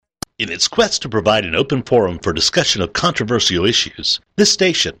In its quest to provide an open forum for discussion of controversial issues, this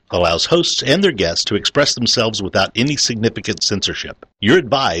station allows hosts and their guests to express themselves without any significant censorship. You're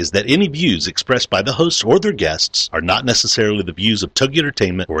advised that any views expressed by the hosts or their guests are not necessarily the views of Togi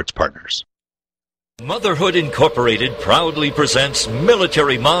Entertainment or its partners. Motherhood Incorporated proudly presents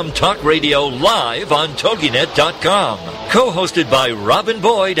Military Mom Talk Radio live on TogiNet.com. Co-hosted by Robin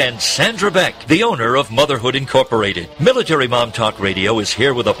Boyd and Sandra Beck, the owner of Motherhood Incorporated. Military Mom Talk Radio is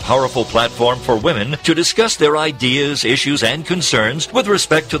here with a powerful platform for women to discuss their ideas, issues, and concerns with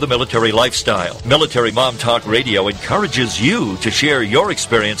respect to the military lifestyle. Military Mom Talk Radio encourages you to share your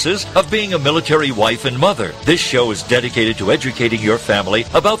experiences of being a military wife and mother. This show is dedicated to educating your family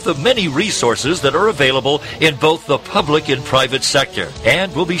about the many resources that are available in both the public and private sector,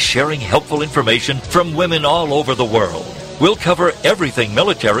 and we'll be sharing helpful information from women all over the world. We'll cover everything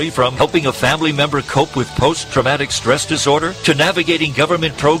military, from helping a family member cope with post-traumatic stress disorder, to navigating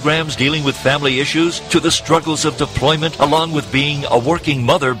government programs dealing with family issues, to the struggles of deployment, along with being a working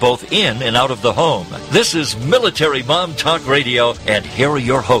mother both in and out of the home. This is Military Mom Talk Radio, and here are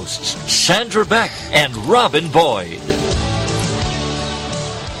your hosts, Sandra Beck and Robin Boyd.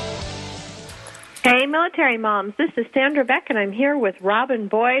 Hey, military moms, this is Sandra Beck, and I'm here with Robin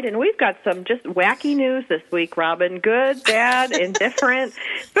Boyd, and we've got some just wacky news this week, Robin. Good, bad, indifferent.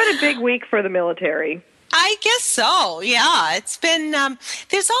 It's been a big week for the military. I guess so, yeah. It's been,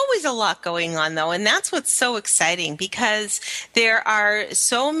 there's always a lot going on, though, and that's what's so exciting, because there are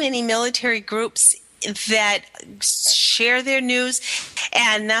so many military groups that share their news,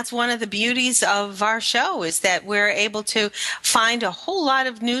 and that's one of the beauties of our show, is that we're able to find a whole lot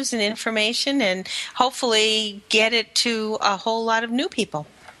of news and information and hopefully get it to a whole lot of new people.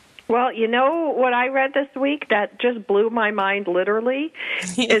 Well, you know what I read this week that just blew my mind literally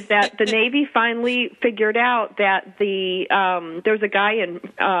is that the Navy finally figured out that there's a guy in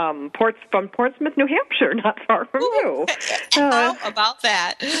from Portsmouth, New Hampshire, not far from you. How about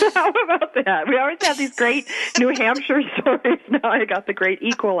that? How about that? We always have these great New Hampshire stories. Now I got the great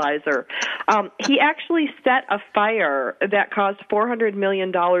equalizer. He actually set a fire that caused $400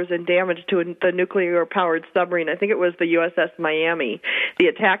 million in damage to the nuclear-powered submarine. I think it was the USS Miami, the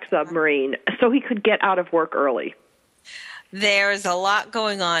attack submarine, so he could get out of work early. There's a lot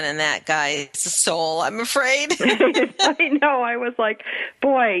going on in that guy's soul, I'm afraid. I know. I was like,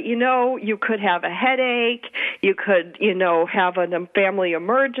 boy, you could have a headache. You could, have a family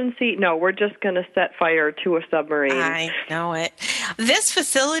emergency. No, we're just going to set fire to a submarine. I know it. This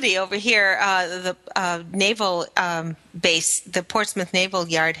facility over here, the naval base, the Portsmouth Naval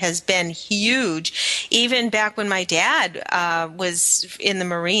Yard, has been huge, even back when my dad was in the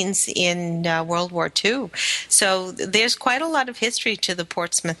Marines in World War II. So there's quite a lot of history to the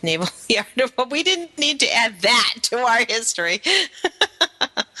Portsmouth Naval Yard, but we didn't need to add that to our history.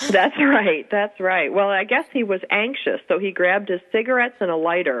 That's right. That's right. Well, I guess he was anxious, so he grabbed his cigarettes and a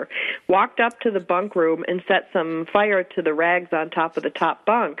lighter, walked up to the bunk room, and set some fire to the rags on top of the top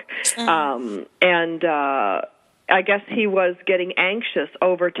bunk. I guess he was getting anxious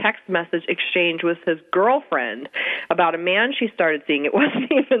over text message exchange with his girlfriend about a man she started seeing. It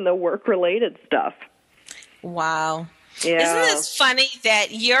wasn't even the work-related stuff. Wow. Yeah. Isn't this funny that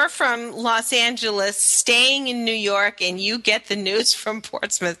you're from Los Angeles, staying in New York, and you get the news from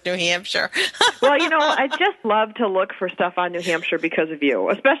Portsmouth, New Hampshire? Well, I just love to look for stuff on New Hampshire because of you,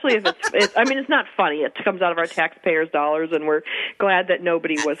 especially if it's not funny. It comes out of our taxpayers' dollars, and we're glad that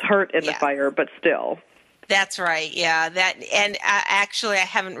nobody was hurt in the fire, but still. That's right, yeah. Actually, I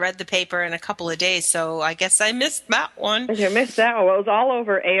haven't read the paper in a couple of days, so I guess I missed that one. You missed that one. Well, it was all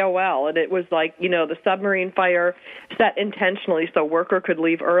over AOL, and it was like, the submarine fire set intentionally so worker could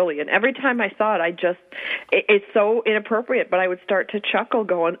leave early. And every time I saw it, it's so inappropriate, but I would start to chuckle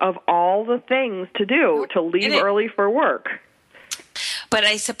going, of all the things to do, to leave early for work. But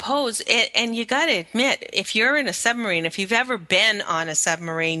I suppose, and you got to admit, if you're in a submarine, if you've ever been on a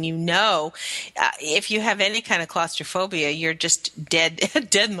submarine, if you have any kind of claustrophobia, you're just dead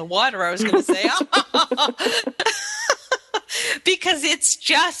in the water, I was going to say. Because it's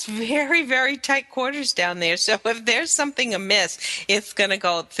just very, very tight quarters down there. So if there's something amiss, it's going to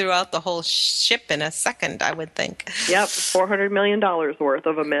go throughout the whole ship in a second, I would think. Yep, $400 million worth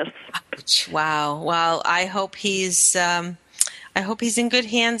of amiss. Wow. Well, I hope he's in good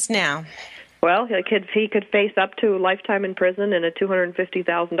hands now. Well, he could face up to lifetime in prison and a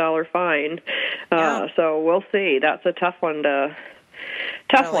 $250,000 fine. So we'll see. That's a tough one to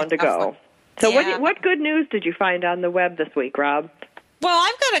go. So what good news did you find on the web this week, Rob? Well,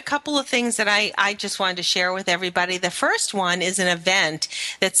 I've got a couple of things that I just wanted to share with everybody. The first one is an event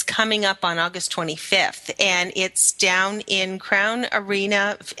that's coming up on August 25th, and it's down in Crown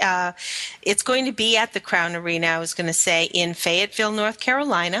Arena. It's going to be at the Crown Arena, I was going to say, in Fayetteville, North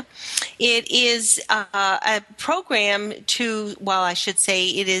Carolina. It is a program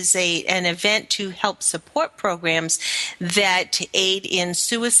it is an event to help support programs that aid in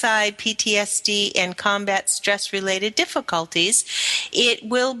suicide, PTSD, and combat stress-related difficulties. It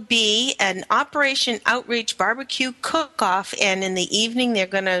will be an Operation Outreach barbecue cook-off, and in the evening they're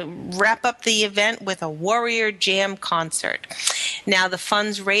going to wrap up the event with a Warrior Jam concert. Now, the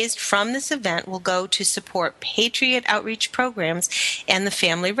funds raised from this event will go to support Patriot outreach programs and the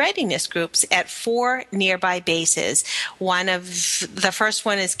family readiness groups at 4 nearby bases. The first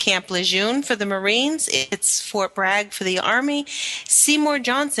one is Camp Lejeune for the Marines. It's Fort Bragg for the Army, Seymour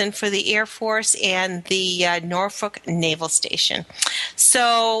Johnson for the Air Force, and the Norfolk Naval Station.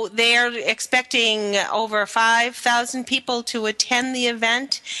 So they're expecting over 5,000 people to attend the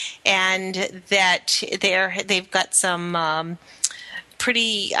event, and that they've got some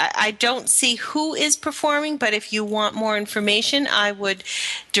I don't see who is performing, but if you want more information, I would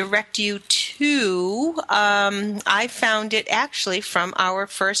direct you to, I found it actually from our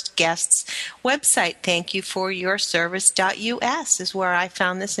first guest's website. thankyouforyourservice.us is where I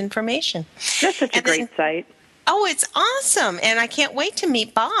found this information. That's such a great site. Oh, it's awesome. And I can't wait to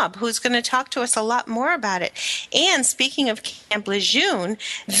meet Bob, who's going to talk to us a lot more about it. And speaking of Camp Lejeune,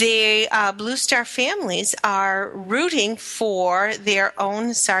 the Blue Star families are rooting for their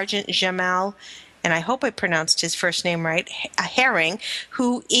own Sergeant Jamal, and I hope I pronounced his first name right, Herring,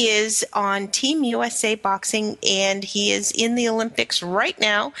 who is on Team USA Boxing, and he is in the Olympics right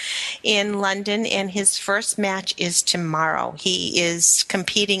now in London, and his first match is tomorrow. He is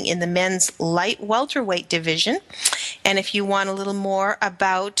competing in the men's light welterweight division, and if you want a little more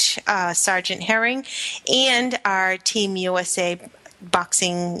about Sergeant Herring and our Team USA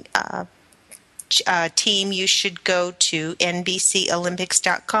Boxing team, you should go to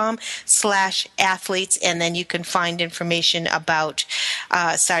nbcolympics.com/athletes, and then you can find information about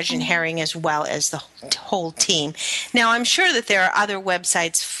Sergeant Herring as well as the whole team. Now, I'm sure that there are other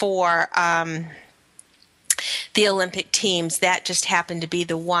websites for the Olympic teams. That just happened to be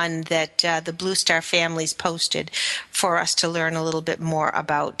the one that the Blue Star families posted for us to learn a little bit more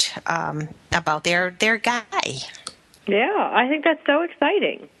about their guy. Yeah, I think that's so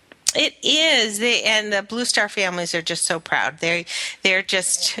exciting. It is, and the Blue Star families are just so proud. They're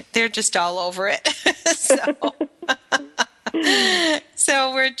just all over it.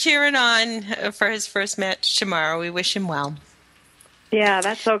 So we're cheering on for his first match tomorrow. We wish him well. Yeah,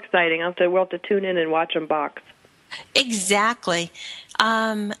 that's so exciting. We'll have to tune in and watch him box. Exactly.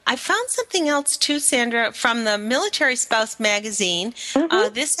 I found something else too, Sandra, from the Military Spouse magazine.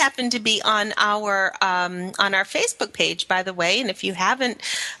 Mm-hmm. This happened to be on our Facebook page, by the way. And if you haven't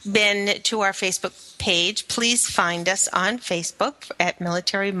been to our Facebook page, please find us on Facebook at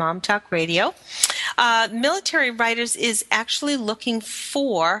Military Mom Talk Radio. Military Writers is actually looking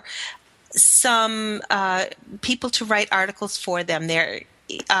for some people to write articles for them. They're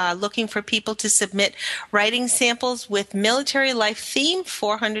looking for people to submit writing samples with military life theme,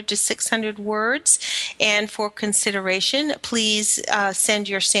 400 to 600 words. And for consideration, please send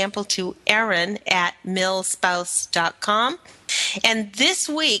your sample to Erin@millspouse.com. And this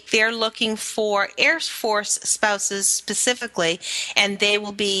week, they're looking for Air Force spouses specifically, and they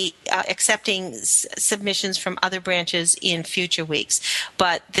will be accepting submissions from other branches in future weeks.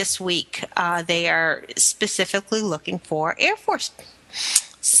 But this week, they are specifically looking for Air Force.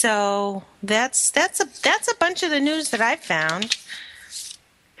 So that's a bunch of the news that I found.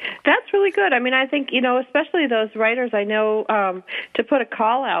 That's really good. I mean, I think, especially those writers, I know to put a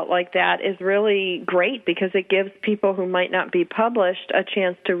call out like that is really great because it gives people who might not be published a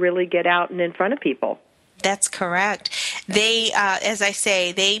chance to really get out and in front of people. That's correct. They, as I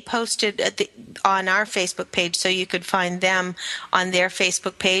say, they posted on our Facebook page, so you could find them on their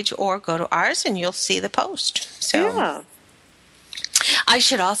Facebook page or go to ours and you'll see the post. So. Yeah. I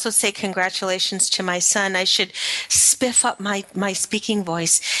should also say congratulations to my son. I should spiff up my speaking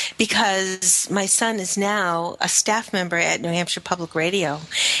voice because my son is now a staff member at New Hampshire Public Radio.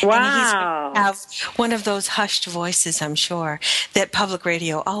 Wow. And he's going to have one of those hushed voices, I'm sure, that public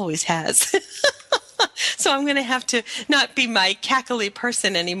radio always has. So I'm going to have to not be my cackly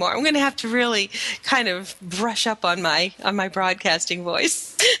person anymore. I'm going to have to really kind of brush up on my broadcasting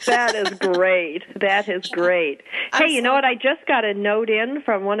voice. That is great. That is great. Hey, you know what? I just got a note in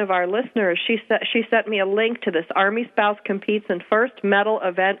from one of our listeners. She sent me a link to this Army spouse competes in first medal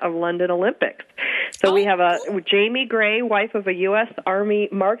event of London Olympics. So we have Jamie Gray, wife of a U.S. Army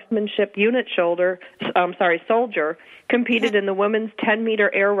marksmanship unit soldier, competed in the women's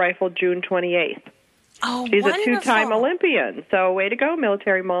 10-meter air rifle June 28th. Oh, she's wonderful. a 2-time Olympian. So way to go,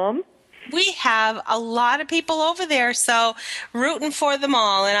 military mom. We have a lot of people over there, so rooting for them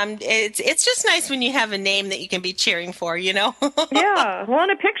all. And it's just nice when you have a name that you can be cheering for, you know? Yeah. Well,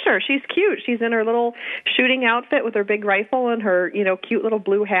 in a picture, she's cute. She's in her little shooting outfit with her big rifle and her, cute little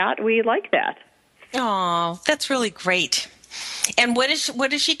blue hat. We like that. Oh, that's really great. And what is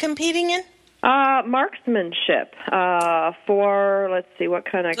she competing in? Marksmanship. For, let's see, what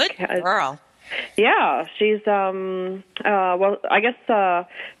kind of... Good girl. Yeah, she's, I guess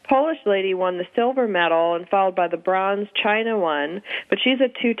Polish lady won the silver medal and followed by the bronze China one, but she's a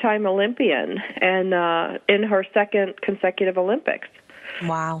 2-time Olympian and in her second consecutive Olympics.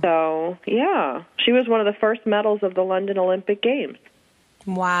 Wow. So, yeah, she was one of the first medals of the London Olympic Games.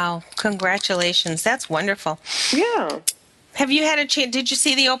 Wow. Congratulations. That's wonderful. Yeah. Have you had a chance, did you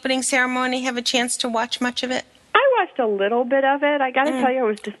see the opening ceremony, have a chance to watch much of it? I watched a little bit of it. I got to tell you, I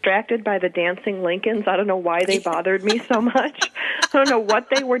was distracted by the dancing Lincolns. I don't know why they bothered me so much. I don't know what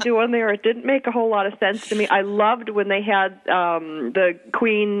they were doing there. It didn't make a whole lot of sense to me. I loved when they had the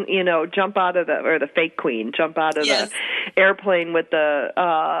queen, jump out of the fake queen, jump out of the airplane with the,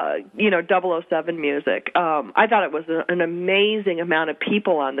 007 music. I thought it was an amazing amount of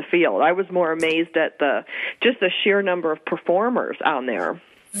people on the field. I was more amazed at just the sheer number of performers on there.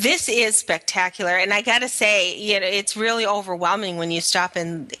 This is spectacular, and I got to say, it's really overwhelming when you stop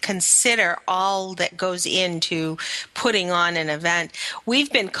and consider all that goes into putting on an event. We've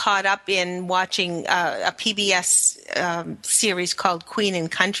been caught up in watching a PBS series called Queen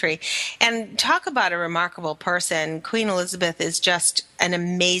and Country, and talk about a remarkable person. Queen Elizabeth is just an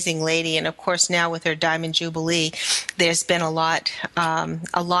amazing lady, and of course now with her Diamond Jubilee, there's been a lot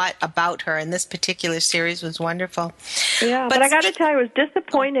about her, and this particular series was wonderful. Yeah, but I got to tell you, I was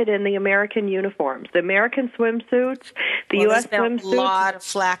disappointed in the American uniforms, the American swimsuits, the U.S. swimsuits. There's a lot of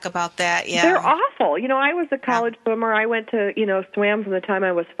flack about that, yeah. They're awful. I was a college swimmer. I went to, swam from the time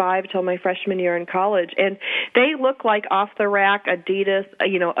I was 5 till my freshman year in college, and they look like off-the-rack Adidas,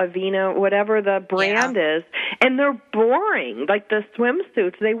 Avena, whatever the brand is, and they're boring. Like the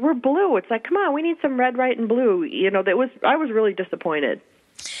swimsuits, they were blue. It's like, come on, we need some red, white, and blue. I was really disappointed.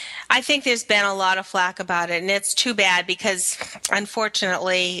 I think there's been a lot of flack about it, and it's too bad because,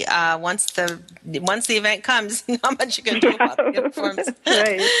 unfortunately, once the event comes, not much you can do about the uniforms.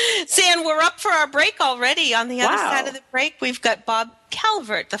 Right. San, we're up for our break already. On the other side of the break, we've got Bob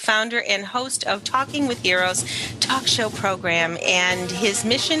Calvert, the founder and host of Talking with Heroes talk show program, and his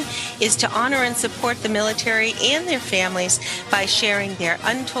mission is to honor and support the military and their families by sharing their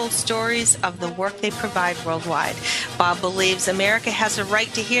untold stories of the work they provide worldwide. Bob believes America has a right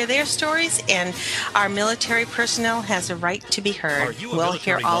to hear their stories, and our military personnel has a right to be heard. We'll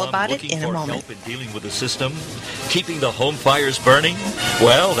hear all about it in a moment. Help in dealing with the system, keeping the home fires burning?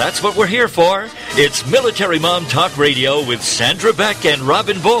 Well, that's what we're here for. It's Military Mom Talk Radio with Sandra Beck and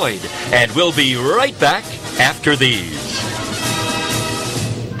Robin Boyd, and we'll be right back after these.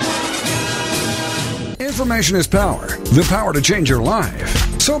 Information is power, the power to change your life.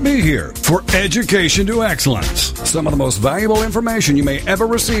 So be here for Education to Excellence. Some of the most valuable information you may ever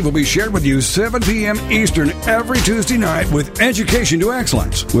receive will be shared with you 7 p.m. Eastern every Tuesday night with Education to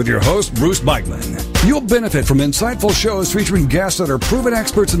Excellence with your host, Bruce Beichman. You'll benefit from insightful shows featuring guests that are proven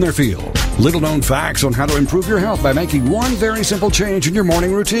experts in their field. Little-known facts on how to improve your health by making one very simple change in your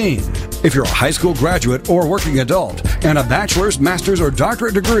morning routine. If you're a high school graduate or working adult and a bachelor's, master's, or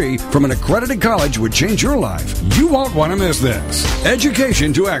doctorate degree from an accredited college would change your life, you won't want to miss this.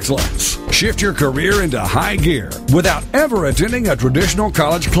 Education to Excellence. Shift your career into high gear without ever attending a traditional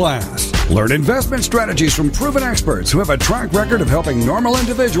college class. Learn investment strategies from proven experts who have a track record of helping normal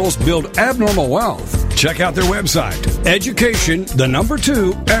individuals build abnormal wealth. Check out their website,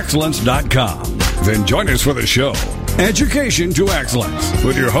 education2excellence.com. Then join us for the show, Education to Excellence,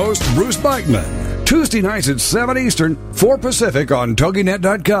 with your host, Bruce Beichman. Tuesday nights at 7 Eastern, 4 Pacific on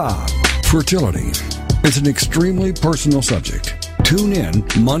TogiNet.com. Fertility. It's an extremely personal subject. Tune in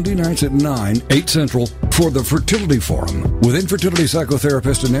Monday nights at 9, 8 Central for the Fertility Forum with infertility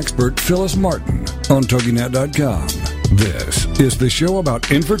psychotherapist and expert Phyllis Martin on TogiNet.com. This is the show about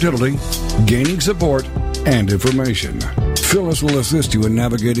infertility, gaining support, and information. Phyllis will assist you in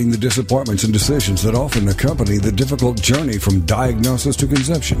navigating the disappointments and decisions that often accompany the difficult journey from diagnosis to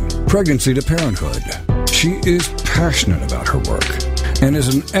conception, pregnancy to parenthood. She is passionate about her work and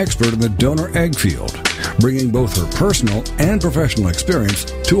is an expert in the donor egg field, bringing both her personal and professional experience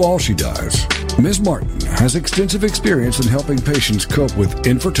to all she does. Ms. Martin has extensive experience in helping patients cope with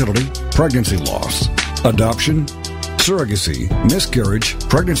infertility, pregnancy loss, adoption, surrogacy, miscarriage,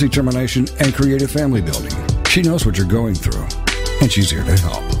 pregnancy termination, and creative family building. She knows what you're going through, and she's here to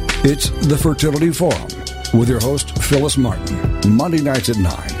help. It's The Fertility Forum with your host, Phyllis Martin, Monday nights at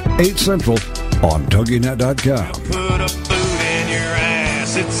 9, 8 Central on TogiNet.com. Put a boot in your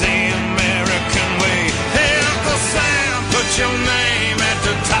ass, it's the American way. Hey, Uncle Sam, put your name at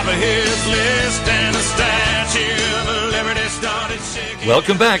the top of his list, and the Statue of Liberty started shaking.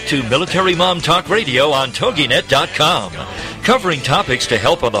 Welcome back to Military Mom Talk Radio on TogiNet.com. Covering topics to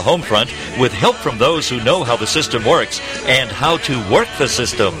help on the home front with help from those who know how the system works and how to work the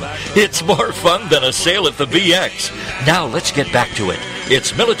system. It's more fun than a sale at the BX. Now let's get back to it.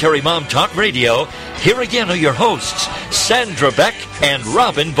 It's Military Mom Talk Radio. Here again are your hosts, Sandra Beck and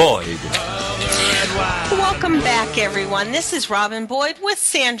Robin Boyd. Welcome back, everyone. This is Robin Boyd with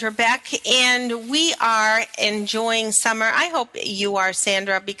Sandra Beck, and we are enjoying summer. I hope you are,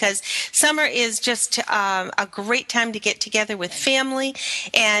 Sandra, because summer is just a great time to get together with family,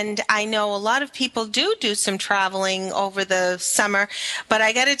 and I know a lot of people do some traveling over the summer, but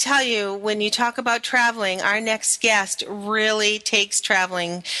I got to tell you, when you talk about traveling, our next guest really takes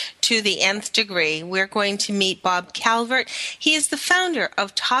traveling to the nth degree. We're going to meet Bob Calvert. He is the founder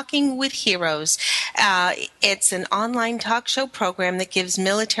of Talking with Heroes. It's an online talk show program that gives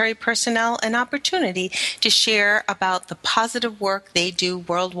military personnel an opportunity to share about the positive work they do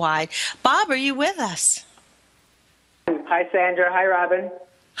worldwide. Bob, are you with us? Hi, Sandra. Hi, Robin.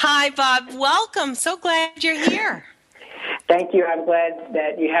 Hi, Bob. Welcome. So glad you're here. Thank you. I'm glad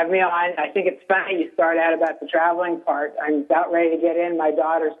that you have me on. I think it's funny you start out about the traveling part. I'm about ready to get in my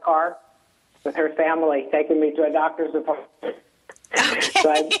daughter's car with her family, taking me to a doctor's appointment. Okay.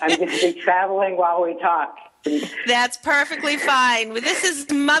 So I'm going to be traveling while we talk. That's perfectly fine. This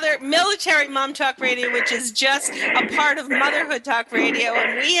is Military Mom Talk Radio, which is just a part of Motherhood Talk Radio,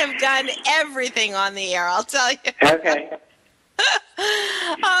 and we have done everything on the air, I'll tell you. Okay.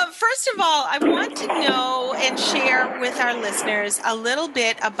 First of all, I want to know and share with our listeners a little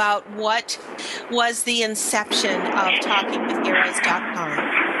bit about what was the inception of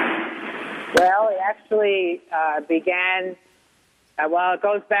TalkingWithHeroes.com. Well, it actually began, it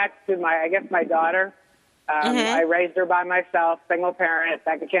goes back to my daughter. I raised her by myself, single parent,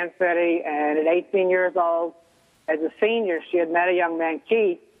 back in Kansas City, and at 18 years old, as a senior, she had met a young man,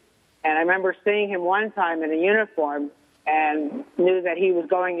 Keith, and I remember seeing him one time in a uniform and knew that he was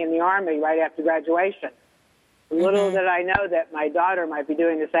going in the Army right after graduation. Little did I know that my daughter might be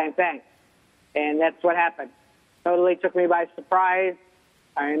doing the same thing, and that's what happened. Totally took me by surprise.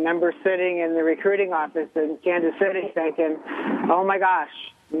 I remember sitting in the recruiting office in Kansas City thinking, oh, my gosh,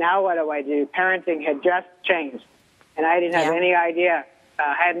 now what do I do? Parenting had just changed, and I didn't have any idea.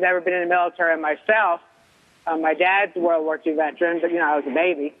 I had never been in the military myself. My dad's a World War II veteran, but, I was a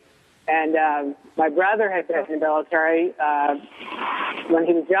baby. And my brother had been in the military when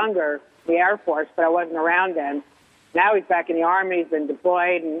he was younger, the Air Force, but I wasn't around then. Now he's back in the Army. He's been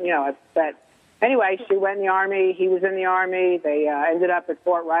deployed, and, but anyway, she went in the Army. He was in the Army. They ended up at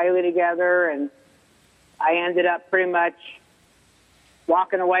Fort Riley together, and I ended up pretty much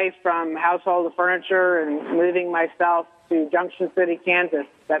walking away from household furniture and moving myself to Junction City, Kansas,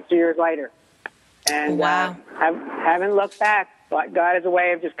 about 2 years later. And haven't looked back. God is a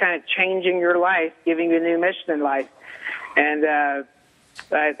way of just kind of changing your life, giving you a new mission in life. And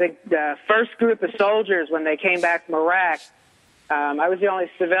I think the first group of soldiers, when they came back from Iraq, I was the only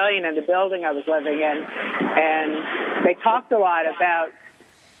civilian in the building I was living in, and they talked a lot about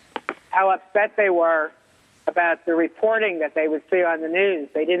how upset they were about the reporting that they would see on the news.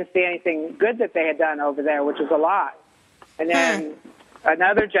 They didn't see anything good that they had done over there, which was a lot. And then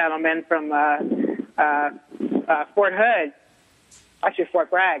another gentleman from Fort Hood, actually Fort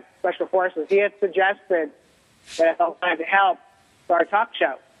Bragg, Special Forces, he had suggested that if I wanted to help start a talk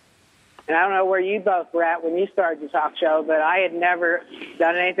show. And I don't know where you both were at when you started the talk show, but I had never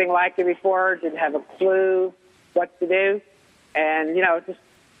done anything like it before, didn't have a clue what to do, and, just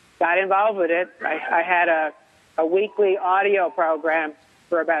got involved with it. I had a weekly audio program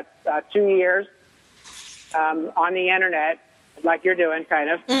for about 2 years on the Internet, like you're doing,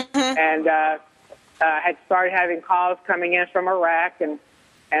 kind of, and had started having calls coming in from Iraq, and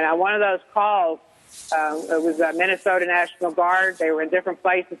on one of those calls, it was Minnesota National Guard. They were in different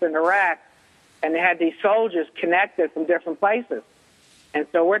places in Iraq, and they had these soldiers connected from different places. And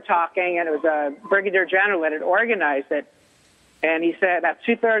so we're talking, and it was a brigadier general that had organized it. And he said, about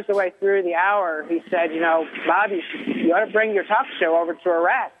two-thirds of the way through the hour, he said, Bob, you ought to bring your talk show over to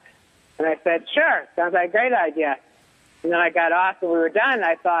Iraq. And I said, sure, sounds like a great idea. And then I got off, and we were done, and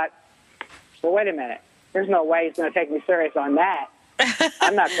I thought, well, wait a minute. There's no way he's going to take me serious on that.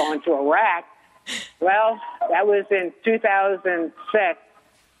 I'm not going to Iraq. Well, that was in 2006.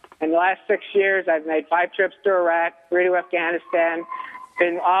 In the last 6 years, I've made 5 trips to Iraq, 3 to Afghanistan,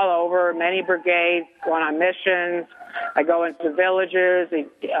 been all over, many brigades, gone on missions. I go into villages,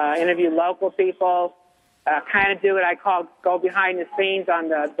 interview local people, kind of do what I call go behind the scenes on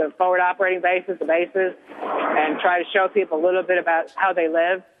the forward operating bases, the bases, and try to show people a little bit about how they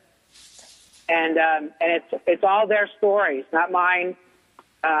live. And it's all their stories, not mine.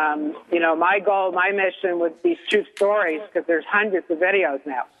 My goal, my mission with these troop stories, because there's hundreds of videos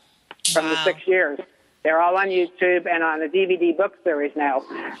now from the 6 years. They're all on YouTube and on a DVD book series now.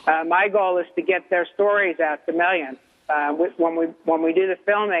 My goal is to get their stories out to millions. When we do the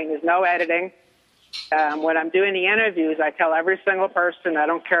filming, there's no editing. When I'm doing the interviews, I tell every single person, I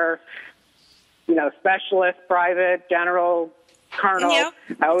don't care, specialist, private, general, colonel. Yep.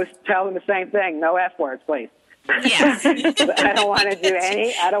 I always tell them the same thing: no F words, please. Yes. I don't want to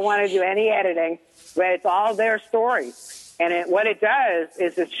do any editing, but it's all their stories. And what it does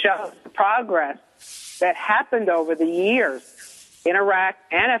is it shows the progress that happened over the years in Iraq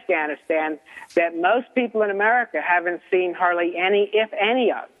and Afghanistan that most people in America haven't seen hardly any, if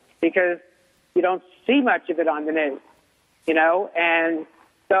any of, because you don't see much of it on the news, And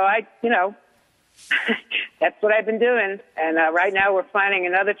so that's what I've been doing. And right now we're planning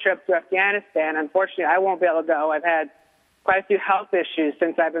another trip to Afghanistan. Unfortunately, I won't be able to go. I've had quite a few health issues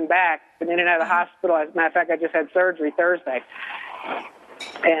since I've been back. Been in and out of the hospital. As a matter of fact, I just had surgery Thursday.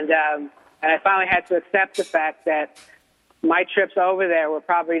 And I finally had to accept the fact that my trips over there were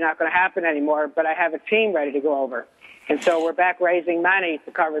probably not going to happen anymore, but I have a team ready to go over. And so we're back raising money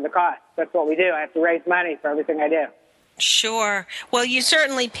to cover the cost. That's what we do. I have to raise money for everything I do. Sure. Well, you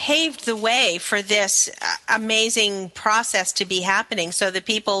certainly paved the way for this amazing process to be happening, so that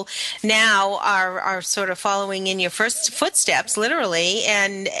people now are sort of following in your first footsteps, literally,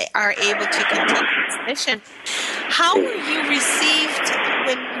 and are able to continue this mission. How were you received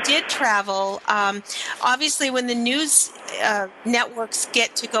when you did travel? Obviously, when the news networks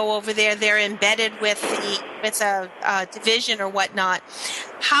get to go over there, they're embedded with a division or whatnot.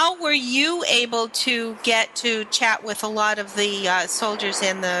 How were you able to get to chat with a lot of the soldiers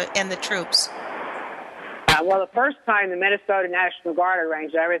and the troops? Well, the first time, the Minnesota National Guard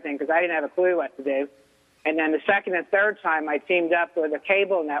arranged everything because I didn't have a clue what to do. And then the second and third time, I teamed up with a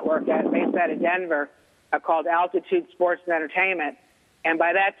cable network based out of Denver called Altitude Sports and Entertainment. And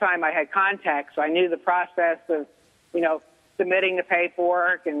by that time, I had contacts, so I knew the process of, submitting the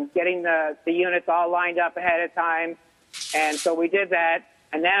paperwork and getting the units all lined up ahead of time. And so we did that.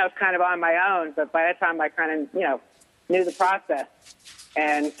 And then I was kind of on my own, but by that time, I kind of, knew the process.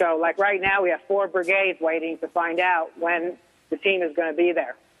 And so, like right now, we have 4 brigades waiting to find out when the team is going to be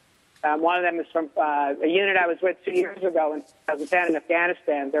there. One of them is from a unit I was with 2 years ago in 2010 in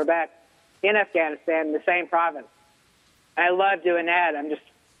Afghanistan. They're back in Afghanistan in the same province. And I love doing that. I'm just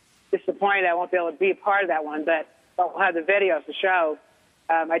disappointed I won't be able to be a part of that one, but we'll have the videos to show.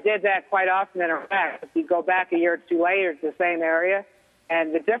 I did that quite often in Iraq. If you go back a year or 2 later to the same area,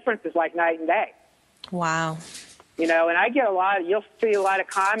 and the difference is like night and day. Wow. And I get you'll see a lot of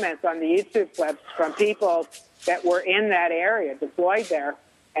comments on the YouTube clips from people that were in that area, deployed there.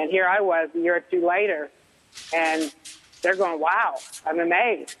 And here I was a year or 2 later, and they're going, wow, I'm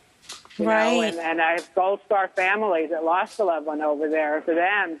amazed. Right. And I have Gold Star families that lost a loved one over there. And for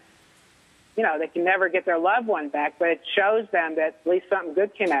them, they can never get their loved one back, but it shows them that at least something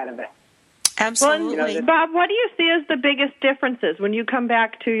good came out of it. Absolutely. Well, Bob, what do you see as the biggest differences when you come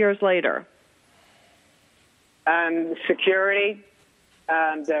back 2 years later? Security,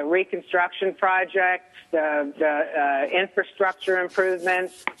 the reconstruction projects, the infrastructure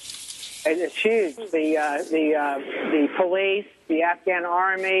improvements. It's huge. The police, the Afghan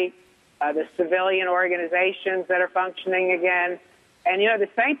army, the civilian organizations that are functioning again. And, the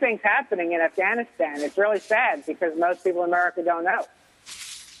same thing's happening in Afghanistan. It's really sad because most people in America don't know.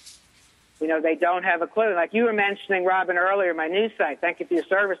 They don't have a clue. Like you were mentioning, Robin, earlier, my news site, thank you for your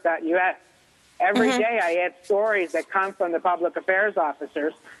service.us. Every day I add stories that come from the public affairs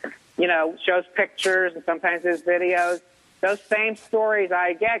officers, shows pictures and sometimes there's videos. Those same stories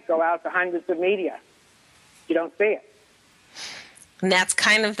I get go out to hundreds of media. You don't see it. And that's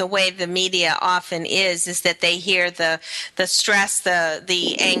kind of the way the media often is that they hear the stress,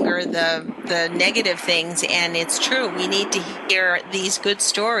 the anger, the negative things, and it's true. We need to hear these good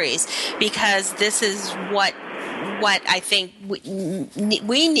stories because this is what I think we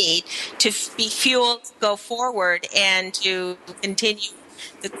need to be fueled to go forward and to continue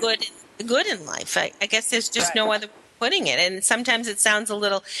the good in life. I guess there's just no other way putting it. And sometimes it sounds a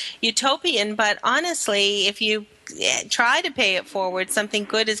little utopian, but honestly, if you try to pay it forward, something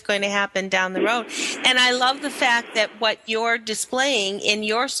good is going to happen down the road. And I love the fact that what you're displaying in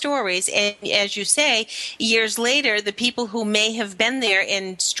your stories, and as you say, years later, the people who may have been there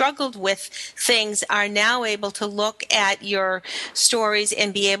and struggled with things are now able to look at your stories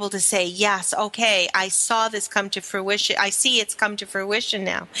and be able to say, yes, okay, I saw this come to fruition. I see it's come to fruition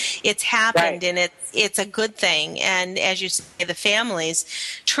now. It's happened, and it's a good thing. And as you say, the families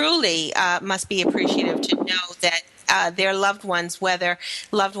truly must be appreciative to know that their loved ones, whether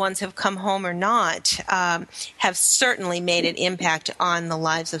loved ones have come home or not, have certainly made an impact on the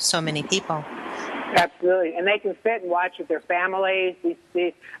lives of so many people. Absolutely. And they can sit and watch with their families.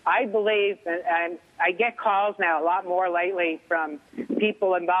 I believe, and I get calls now a lot more lately from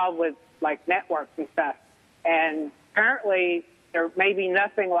people involved with, like, networks and stuff. And apparently there may be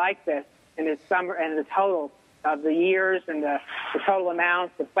nothing like this in the total of the years and the total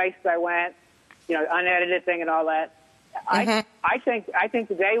amounts, the places I went, unedited thing and all that. I think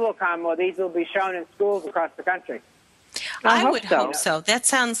the day will come where these will be shown in schools across the country. I would hope so. That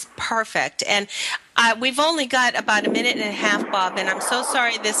sounds perfect. And we've only got about a minute and a half, Bob, and I'm so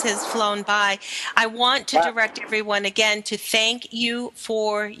sorry this has flown by. I want to direct everyone again to thank you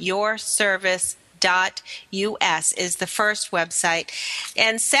for your service. .us is the first website.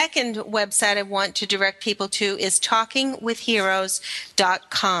 And second website I want to direct people to is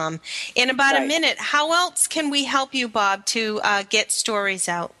talkingwithheroes.com. In about a minute, how else can we help you, Bob, to get stories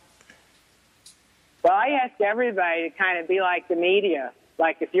out? Well, I ask everybody to kind of be like the media.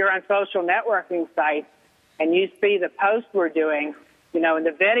 Like if you're on social networking sites and you see the posts we're doing, and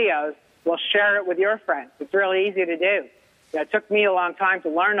the videos, well, share it with your friends. It's really easy to do. It took me a long time to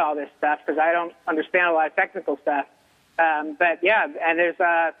learn all this stuff because I don't understand a lot of technical stuff. But yeah, and there's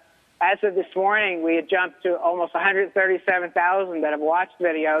as of this morning, we had jumped to almost 137,000 that have watched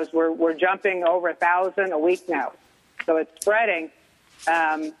videos. We're jumping over 1,000 a week now, so it's spreading.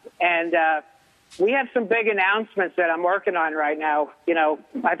 And we have some big announcements that I'm working on right now.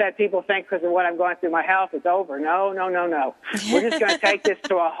 I've had people think because of what I'm going through my health, it's over. No. We're just going to take this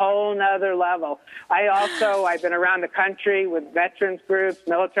to a whole nother level. I've been around the country with veterans groups,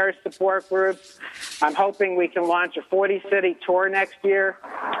 military support groups. I'm hoping we can launch a 40-city tour next year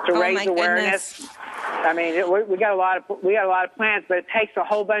to raise awareness. Goodness. I mean, we got a lot of plans, but it takes a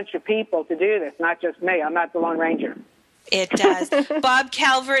whole bunch of people to do this, not just me. I'm not the Lone Ranger. It does. Bob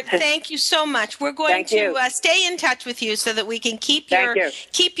Calvert, thank you so much. We're going to stay in touch with you so that we can keep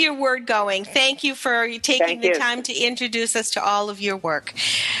your word going. Thank you for taking the time to introduce us to all of your work.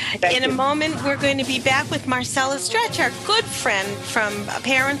 In a moment, we're going to be back with Marcella Stretch, our good friend from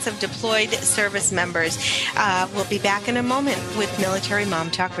Parents of Deployed Service Members. We'll be back in a moment with Military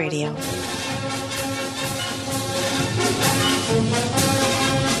Mom Talk Radio.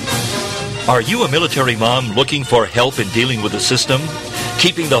 Are you a military mom looking for help in dealing with the system?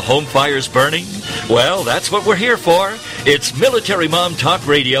 Keeping the home fires burning? Well, that's what we're here for. It's Military Mom Talk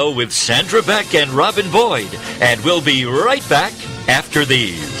Radio with Sandra Beck and Robin Boyd. And we'll be right back after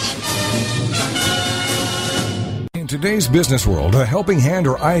these. In today's business world, a helping hand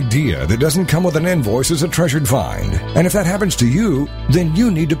or idea that doesn't come with an invoice is a treasured find. And if that happens to you, then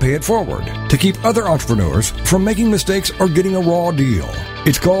you need to pay it forward to keep other entrepreneurs from making mistakes or getting a raw deal.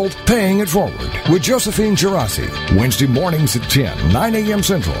 It's called Paying It Forward with Josephine Girassi. Wednesday mornings at 10, 9 a.m.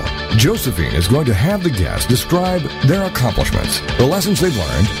 Central. Josephine is going to have the guests describe their accomplishments, the lessons they've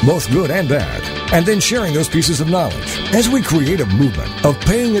learned, both good and bad, and then sharing those pieces of knowledge as we create a movement of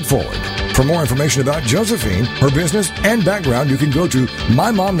paying it forward. For more information about Josephine, her business, and background, you can go to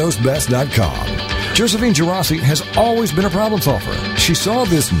mymomknowsbest.com. Josephine Girassi has always been a problem solver. She saw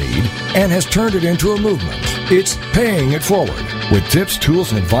this need and has turned it into a movement. It's Paying It Forward with tips,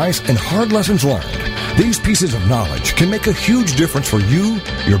 tools, and advice and hard lessons learned. These pieces of knowledge can make a huge difference for you,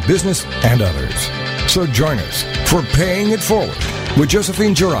 your business, and others. So join us for Paying It Forward with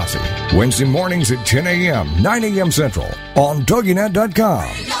Josephine Girassi. Wednesday mornings at 10 a.m., 9 a.m. Central on TogiNet.com.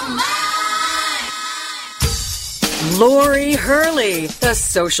 Lori Hurley, the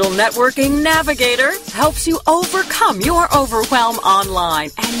social networking navigator, helps you overcome your overwhelm online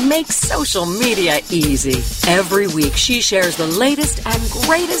and make social media easy. Every week, she shares the latest and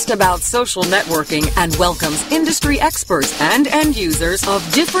greatest about social networking and welcomes industry experts and end users of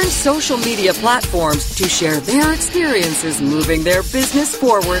different social media platforms to share their experiences moving their business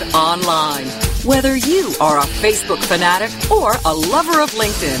forward online. Whether you are a Facebook fanatic or a lover of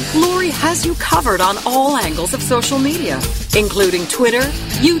LinkedIn, Lori has you covered on all angles of social media, including Twitter,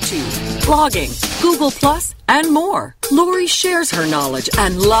 YouTube, blogging, Google+, and more. Lori shares her knowledge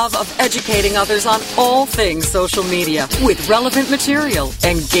and love of educating others on all things social media with relevant material,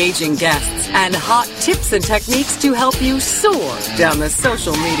 engaging guests, and hot tips and techniques to help you soar down the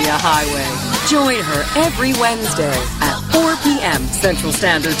social media highway. Join her every Wednesday at 4 p.m. Central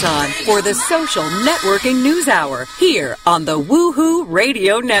Standard Time for the Social Networking News Hour here on the Woohoo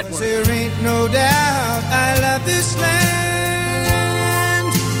Radio Network. There ain't no doubt I love this land.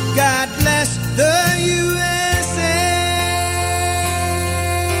 God bless the USA.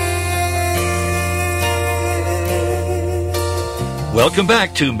 Welcome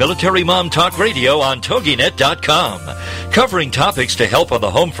back to Military Mom Talk Radio on TogiNet.com, covering topics to help on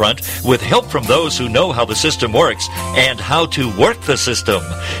the home front with help from those who know how the system works and how to work the system.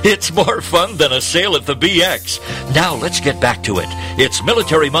 It's more fun than a sale at the BX. Now let's get back to it. It's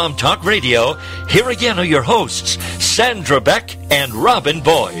Military Mom Talk Radio. Here again are your hosts, Sandra Beck and Robin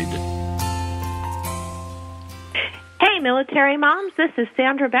Boyd. Hey, military moms, this is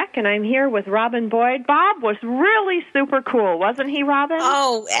Sandra Beck, and I'm here with Robin Boyd. Bob was really super cool, wasn't he, Robin?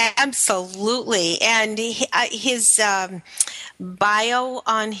 Oh, absolutely. And his bio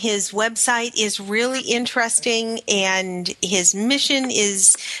on his website is really interesting, and his mission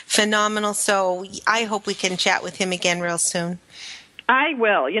is phenomenal. So I hope we can chat with him again real soon. I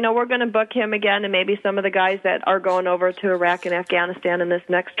will. You know, we're going to book him again, and maybe some of the guys that are going over to Iraq and Afghanistan in this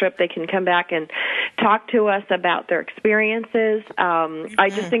next trip, they can come back and talk to us about their experiences. I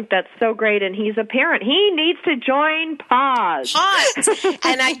just think that's so great, and he's a parent. He needs to join PODS.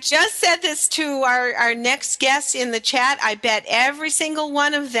 And I just said this to our next guest in the chat. I bet every single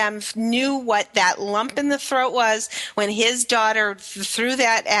one of them knew what that lump in the throat was when his daughter threw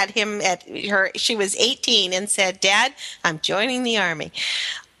that at him. She was 18 and said, "Dad, I'm joining the Army."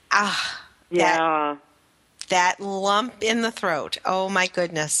 Yeah. That lump in the throat. Oh, my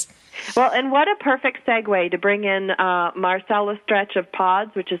goodness. Well, and what a perfect segue to bring in Marcella Stretch of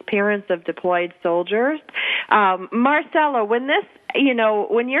PODS, which is Parents of Deployed Soldiers. Marcella, when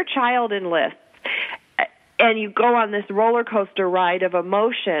your child enlists and you go on this roller coaster ride of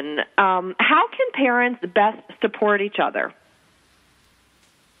emotion, how can parents best support each other?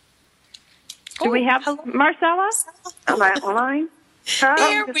 Do we have Marcella? Am I online?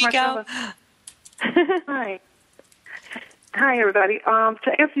 There we go. Hi. Hi, everybody.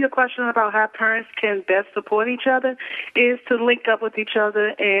 To answer your question about how parents can best support each other is to link up with each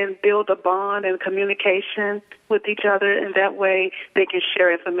other and build a bond and communication with each other, and that way they can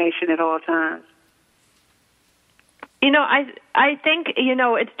share information at all times. I think,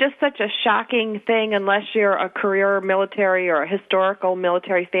 it's just such a shocking thing unless you're a career military or a historical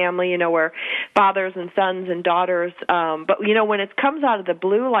military family, where fathers and sons and daughters. But, when it comes out of the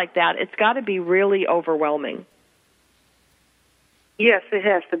blue like that, it's got to be really overwhelming. Yes, it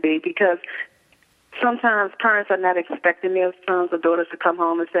has to be, because sometimes parents are not expecting their sons or daughters to come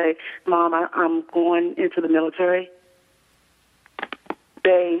home and say, "Mom, I'm going into the military."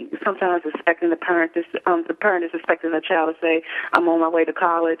 They sometimes expecting the parent is expecting the child to say, "I'm on my way to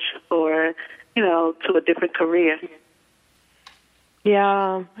college," or to a different career.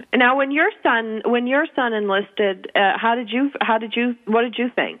 Yeah. Now, when your son enlisted, what did you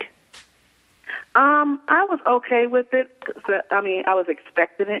think? I was okay with it. I was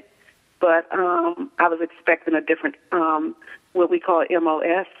expecting it, but I was expecting a different what we call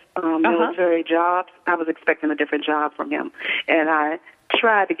MOS, military jobs. I was expecting a different job from him, and I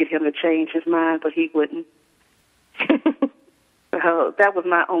tried to get him to change his mind, but he wouldn't. So that was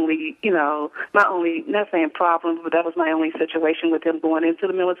my only, not saying problem, but that was my only situation with him going into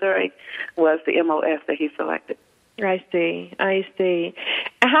the military, was the MOS that he selected. I see.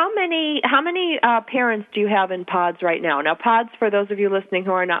 How many parents do you have in PODS right now? Now, PODS, for those of you listening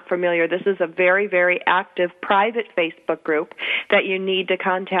who are not familiar, this is a very, very active private Facebook group that you need to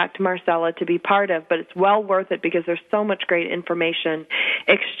contact Marcella to be part of, but it's well worth it because there's so much great information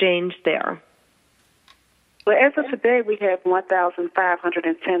exchanged there. Well, as of today, we have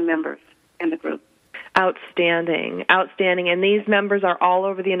 1,510 members in the group. Outstanding. And these members are all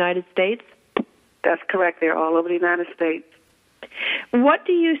over the United States? That's correct. They're all over the United States. What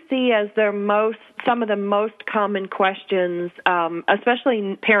do you see as some of the most common questions,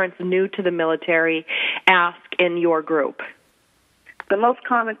 especially parents new to the military, ask in your group? The most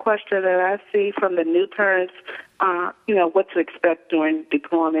common question that I see from the new parents, what to expect during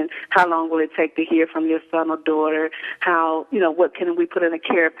deployment, how long will it take to hear from your son or daughter, what can we put in a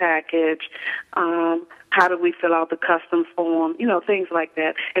care package, how do we fill out the customs form, things like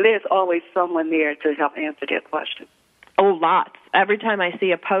that. And there's always someone there to help answer their questions. Oh, lots. Every time I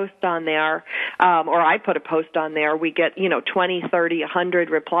see a post on there, or I put a post on there, we get, 20, 30, 100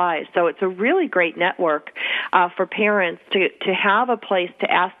 replies. So it's a really great network for parents to have a place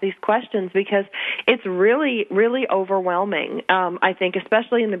to ask these questions, because it's really, really overwhelming, I think,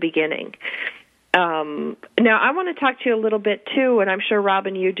 especially in the beginning. Now, I want to talk to you a little bit, too, and I'm sure,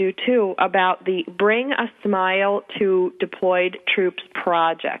 Robin, you do, too, about the Bring a Smile to Deployed Troops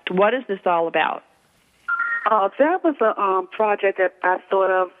project. What is this all about? That was a project that I thought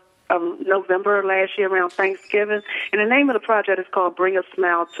of November last year around Thanksgiving. And the name of the project is called Bring a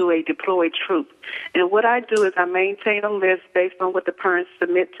Smile to a Deployed Troop. And what I do is I maintain a list based on what the parents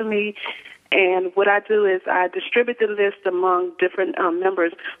submit to me. And what I do is I distribute the list among different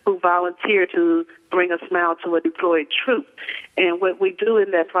members who volunteer to bring a smile to a deployed troop. And what we do in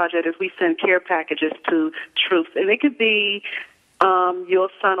that project is we send care packages to troops. And it could be your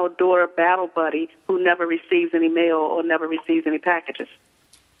son or daughter battle buddy who never receives any mail or never receives any packages.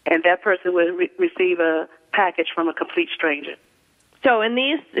 And that person will receive a package from a complete stranger. So, in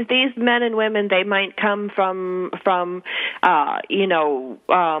these men and women, they might come from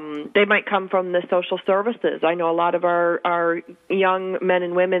they might come from the social services. I know a lot of our young men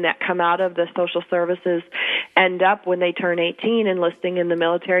and women that come out of the social services end up, when they turn 18, enlisting in the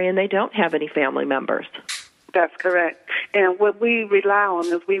military, and they don't have any family members. That's correct. And what we rely on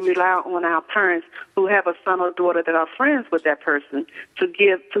is we rely on our parents who have a son or daughter that are friends with that person to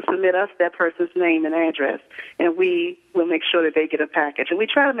submit us that person's name and address. And we will make sure that they get a package. And we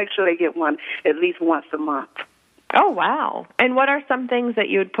try to make sure they get one at least once a month. Oh, wow. And what are some things that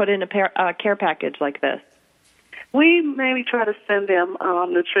you would put in a care package like this? We maybe try to send them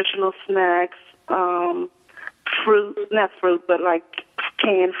nutritional snacks, fruit, but like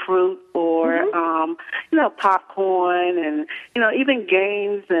canned fruit, or popcorn, and even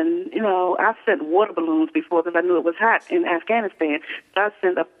games, and I sent water balloons before because I knew it was hot in Afghanistan. So I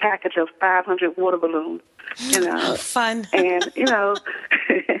sent a package of 500 water balloons. Fun. And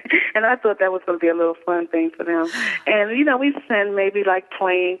and I thought that was going to be a little fun thing for them. And we send maybe like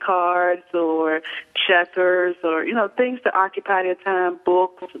playing cards or checkers, or things to occupy their time,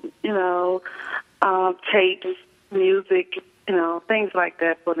 books, tapes, music, things like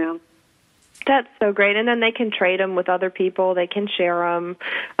that for them. That's so great. And then they can trade them with other people. They can share them.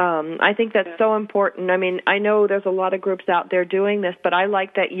 I think that's so important. I mean, I know there's a lot of groups out there doing this, but I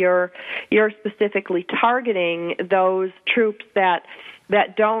like that you're specifically targeting those troops that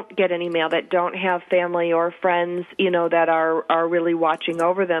don't get any mail, that don't have family or friends, that are really watching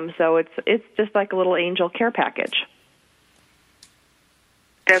over them. So it's just like a little angel care package.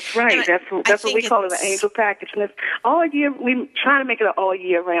 That's right. That's what we call it, an angel package. And it's all year. We try to make it an all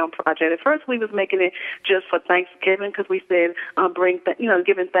year round project. At first, we was making it just for Thanksgiving because we said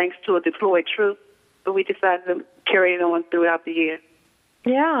giving thanks to a deployed troop. But we decided to carry it on throughout the year.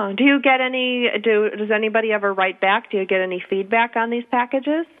 Yeah. Do you get does anybody ever write back? Do you get any feedback on these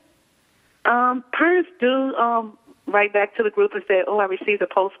packages? Parents do write back to the group and say, I received a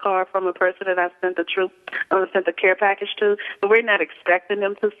postcard from a person that I sent the care package to. But we're not expecting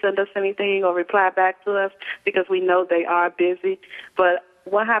them to send us anything or reply back to us because we know they are busy. But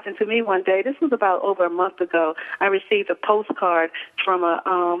what happened to me one day, this was about over a month ago, I received a postcard from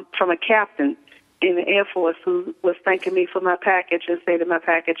a captain in the Air Force who was thanking me for my package and saying that my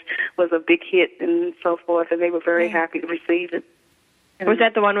package was a big hit and so forth, and they were very happy to receive it. Was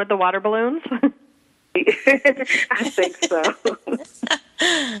that the one with the water balloons? I think so.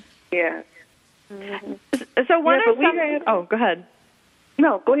 Yeah. Mm-hmm. So what are some... Oh, go ahead.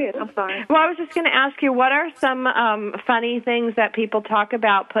 No, go ahead. I'm sorry. Well, I was just going to ask you, what are some funny things that people talk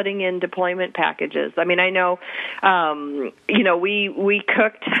about putting in deployment packages? I mean, I know, we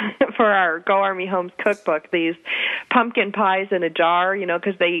cooked for our Go Army Homes cookbook these pumpkin pies in a jar,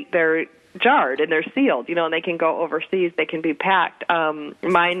 because they're jarred and they're sealed, and they can go overseas. They can be packed.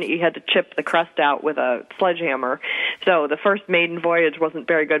 Mine, you had to chip the crust out with a sledgehammer. So the first maiden voyage wasn't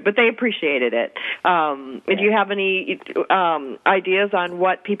very good, but they appreciated it. Do you have any ideas on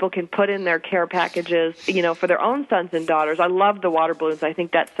what people can put in their care packages, for their own sons and daughters? I love the water balloons. I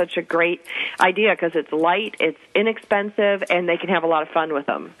think that's such a great idea because it's light, it's inexpensive, and they can have a lot of fun with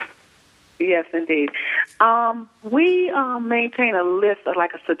them. Yes, indeed. We maintain a list,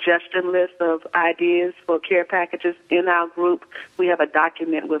 like a suggestion list of ideas for care packages in our group. We have a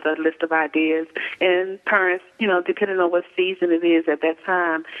document with a list of ideas. And parents, depending on what season it is at that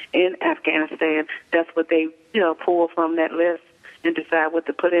time in Afghanistan, that's what they, pull from that list and decide what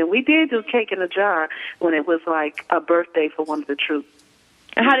to put in. We did do cake in a jar when it was like a birthday for one of the troops.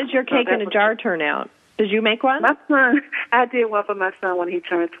 How did your cake in a jar turn out? Did you make one? My son, I did one for my son when he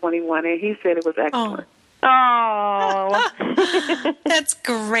turned 21, and he said it was excellent. Oh. That's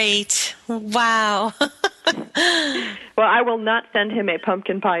great. Wow. Well, I will not send him a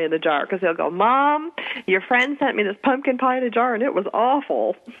pumpkin pie in a jar because he'll go, Mom, your friend sent me this pumpkin pie in a jar and it was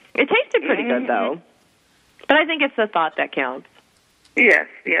awful. It tasted pretty good, though. But I think it's the thought that counts. Yes.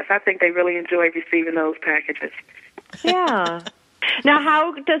 I think they really enjoy receiving those packages. Yeah. Now,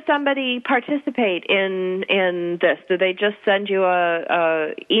 how does somebody participate in this? Do they just send you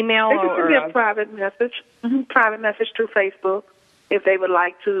a email they just or send me a private message? Private message through Facebook. If they would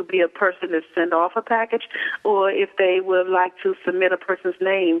like to be a person to send off a package, or if they would like to submit a person's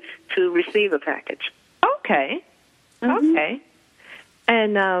name to receive a package. Okay. Okay.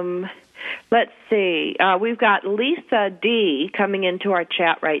 And let's see. We've got Lisa D. coming into our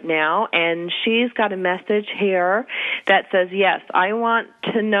chat right now, and she's got a message here that says, yes, I want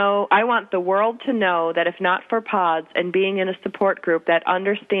the world to know that if not for PODS and being in a support group that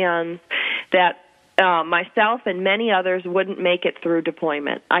understands that myself and many others wouldn't make it through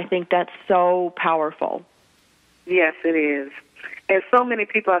deployment. I think that's so powerful. Yes, it is. And so many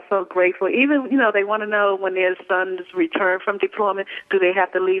people are so grateful. Even, they want to know when their sons return from deployment, do they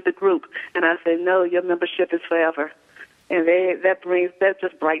have to leave the group? And I say, no, your membership is forever. And that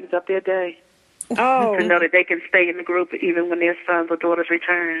just brightens up their day. Oh. To know that they can stay in the group even when their sons or daughters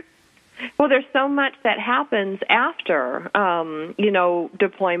return. Well, there's so much that happens after,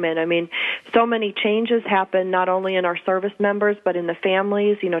 deployment. I mean, so many changes happen not only in our service members, but in the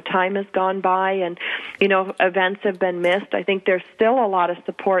families. Time has gone by and, events have been missed. I think there's still a lot of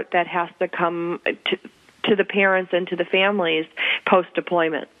support that has to come to the parents and to the families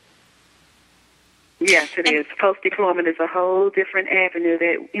post-deployment. Yes, it is. Post-deployment is a whole different avenue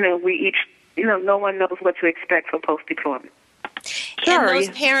that, we each, no one knows what to expect for post-deployment. Sure. And those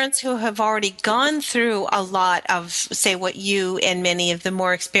parents who have already gone through a lot of, say, what you and many of the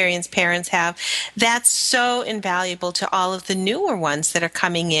more experienced parents have, that's so invaluable to all of the newer ones that are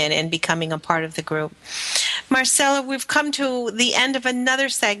coming in and becoming a part of the group. Marcella, we've come to the end of another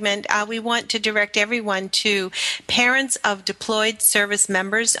segment. We want to direct everyone to Parents of Deployed Service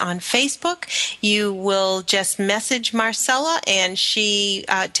Members on Facebook. You will just message Marcella and she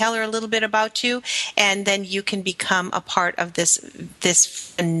tell her a little bit about you, and then you can become a part of this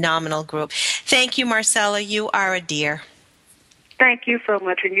phenomenal group. Thank you, Marcella. You are a dear. Thank you so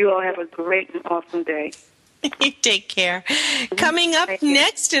much, and you all have a great and awesome day. You take care. Coming up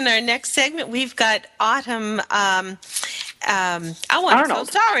next in our next segment, we've got Autumn. Arnold. So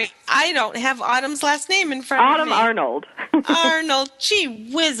sorry, I don't have Autumn's last name in front of me. Autumn Arnold. Arnold. Gee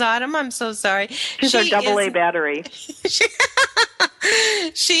whiz, Autumn. I'm so sorry. She's our AA battery.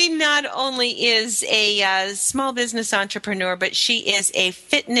 She not only is a small business entrepreneur, but she is a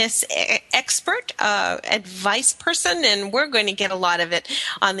fitness expert, advice person, and we're going to get a lot of it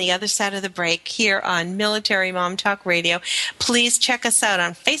on the other side of the break here on Military Mom Talk Radio. Please check us out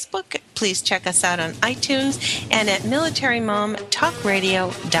on Facebook. Please check us out on iTunes and at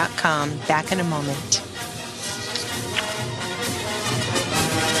militarymomtalkradio.com. Back in a moment.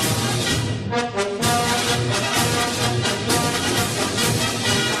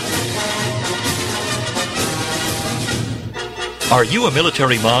 Are you a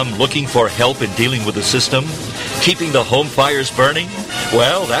military mom looking for help in dealing with the system? Keeping the home fires burning?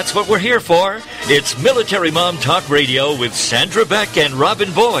 Well, that's what we're here for. It's Military Mom Talk Radio with Sandra Beck and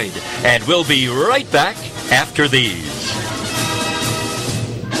Robin Boyd. And we'll be right back after these.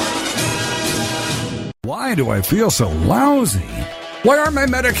 Why do I feel so lousy? Why aren't my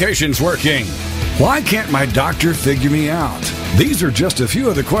medications working? Why can't my doctor figure me out? These are just a few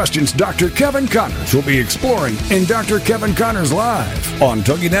of the questions Dr. Kevin Connors will be exploring in Dr. Kevin Connors Live on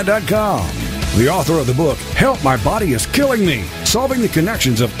TogiNet.com. The author of the book, Help My Body Is Killing Me, Solving the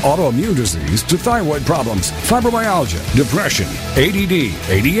Connections of Autoimmune Disease to Thyroid Problems, Fibromyalgia, Depression, ADD,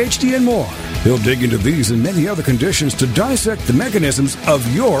 ADHD, and more. He'll dig into these and many other conditions to dissect the mechanisms of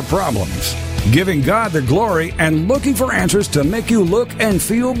your problems, giving God the glory and looking for answers to make you look and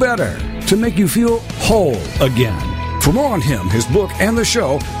feel better, to make you feel whole again. For more on him, his book, and the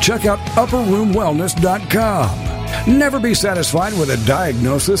show, check out UpperRoomWellness.com. Never be satisfied with a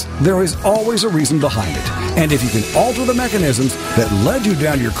diagnosis. There is always a reason behind it. And if you can alter the mechanisms that led you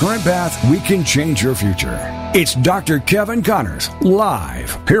down your current path, we can change your future. It's Dr. Kevin Connors,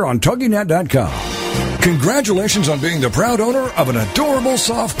 live, here on TogiNet.com. Congratulations on being the proud owner of an adorable,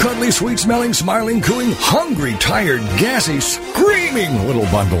 soft, cuddly, sweet-smelling, smiling, cooing, hungry, tired, gassy, screaming little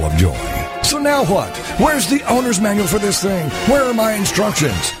bundle of joy. So now what? Where's the owner's manual for this thing? Where are my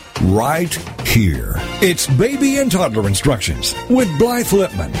instructions? Right here. It's Baby and Toddler Instructions with Blythe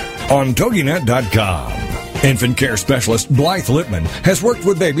Lipman on TogiNet.com. Infant care specialist Blythe Lipman has worked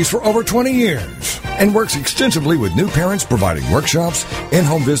with babies for over 20 years. and works extensively with new parents, providing workshops,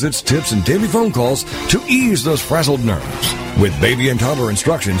 in-home visits, tips, and daily phone calls to ease those frazzled nerves. With baby and toddler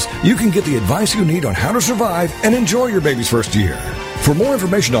instructions, you can get the advice you need on how to survive and enjoy your baby's first year. For more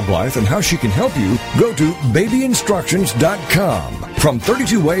information on Blythe and how she can help you, go to babyinstructions.com. From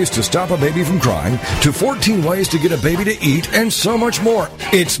 32 ways to stop a baby from crying to 14 ways to get a baby to eat and so much more.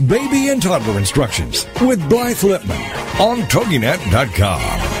 It's Baby and Toddler Instructions with Blythe Lipman on TogiNet.com.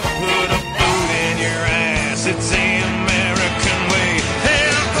 Put a boot in your ass, it's the American way. Hey,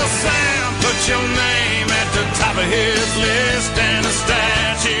 Uncle Sam, put your name at the top of his list, and the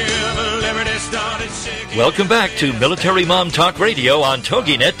Statue of Liberty started shaking. Welcome back to Military Mom Talk Radio on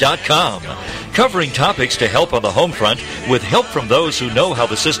TogiNet.com. Covering topics to help on the home front with help from those who know how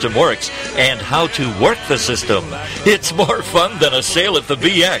the system works and how to work the system. It's more fun than a sale at the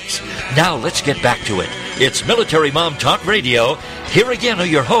BX. Now let's get back to it. It's Military Mom Talk Radio. Here again are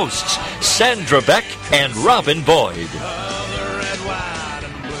your hosts, Sandra Beck and Robin Boyd.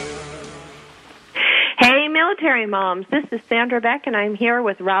 Hey, military moms. This is Sandra Beck, and I'm here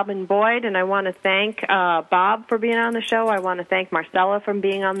with Robin Boyd, and I want to thank Bob for being on the show. I want to thank Marcella for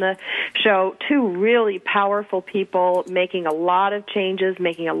being on the show. Two really powerful people making a lot of changes,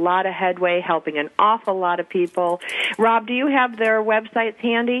 making a lot of headway, helping an awful lot of people. Rob, do you have their websites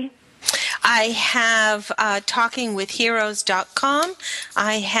handy? I have talkingwithheroes.com.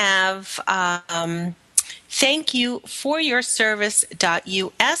 I have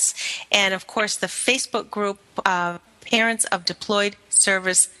thankyouforyourservice.us, and of course the Facebook group Parents of Deployed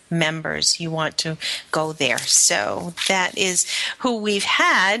Service Members. You want to go there. So that is who we've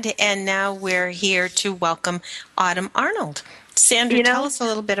had, and now we're here to welcome Autumn Arnold. Sandra, tell us a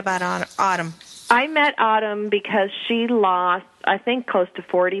little bit about Autumn. I met Autumn because she lost, I think, close to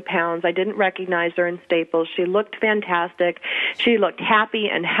 40 pounds. I didn't recognize her in Staples. She looked fantastic. She looked happy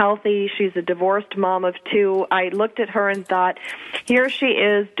and healthy. She's a divorced mom of two. I looked at her and thought, here she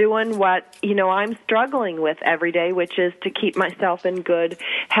is doing what, I'm struggling with every day, which is to keep myself in good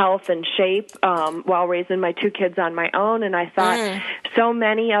health and shape while raising my two kids on my own. And I thought, so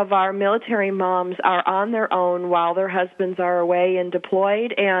many of our military moms are on their own while their husbands are away and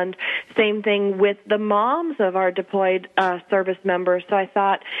deployed, and same thing with the moms of our deployed service members. So I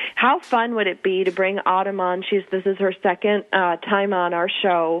thought, how fun would it be to bring Autumn on? This is her second time on our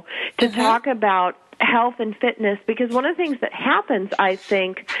show to talk about health and fitness, because one of the things that happens, I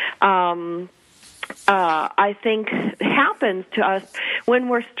think happens to us when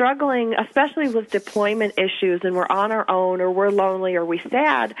we're struggling, especially with deployment issues, and we're on our own, or we're lonely, or we're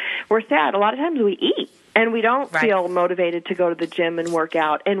sad. A lot of times we eat. And we don't feel motivated to go to the gym and work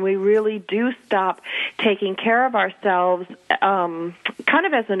out. And we really do stop taking care of ourselves kind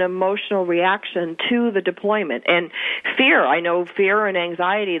of as an emotional reaction to the deployment. And fear, I know fear and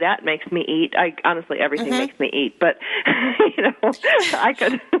anxiety, that makes me eat. Honestly, everything makes me eat. But, I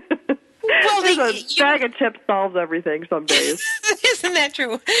could... Well, a bag of chips solves everything some days. Isn't that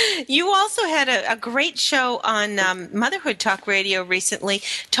true? You also had a great show on Motherhood Talk Radio recently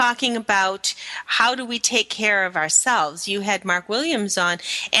talking about how do we take care of ourselves. You had Mark Williams on,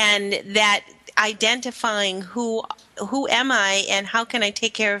 and that identifying who am I and how can I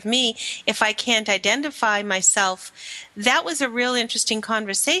take care of me if I can't identify myself. That was a real interesting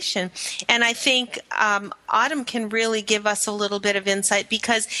conversation. And I think Autumn can really give us a little bit of insight,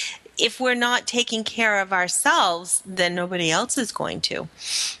 because if we're not taking care of ourselves, then nobody else is going to.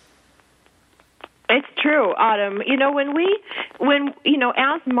 It's true, Autumn. When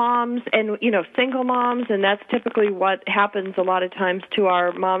as moms and, single moms, and that's typically what happens a lot of times to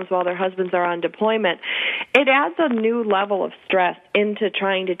our moms while their husbands are on deployment, it adds a new level of stress into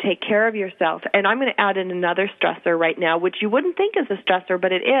trying to take care of yourself. And I'm going to add in another stressor right now, which you wouldn't think is a stressor,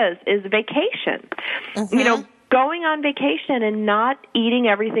 but it is vacation. Going on vacation and not eating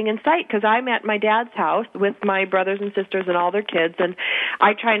everything in sight, because I'm at my dad's house with my brothers and sisters and all their kids, and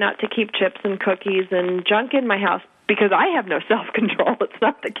I try not to keep chips and cookies and junk in my house because I have no self-control. It's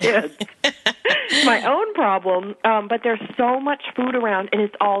not the kids. It's my own problem, but there's so much food around, and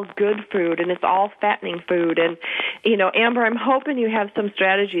it's all good food, and it's all fattening food. And, Amber, I'm hoping you have some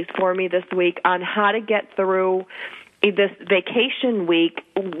strategies for me this week on how to get through this vacation week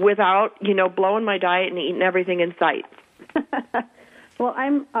without, blowing my diet and eating everything in sight. Well,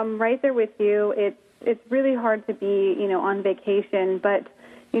 I'm right there with you. It's really hard to be, on vacation, but,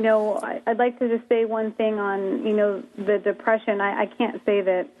 I'd like to just say one thing on, the depression. I can't say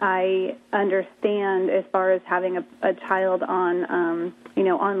that I understand as far as having a child on, on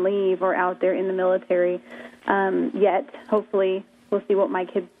leave or out there in the military yet. Hopefully we'll see what my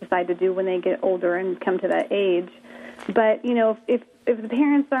kids decide to do when they get older and come to that age. But, if the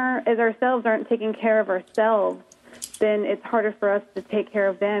parents aren't taking care of ourselves, then it's harder for us to take care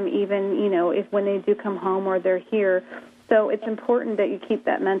of them, even, if when they do come home or they're here. So it's important that you keep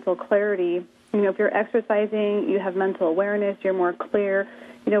that mental clarity. If you're exercising, you have mental awareness, you're more clear.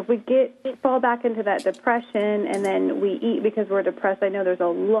 If we fall back into that depression and then we eat because we're depressed, I know there's a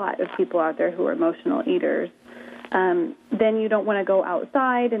lot of people out there who are emotional eaters. Then you don't want to go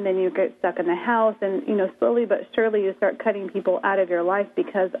outside, and then you get stuck in the house, and, slowly but surely you start cutting people out of your life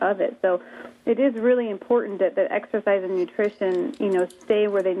because of it. So it is really important that exercise and nutrition, stay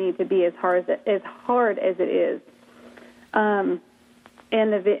where they need to be as hard as it is. And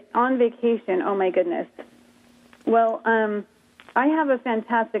on vacation, oh my goodness. Well, I have a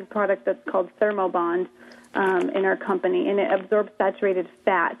fantastic product that's called Thermobond in our company, and it absorbs saturated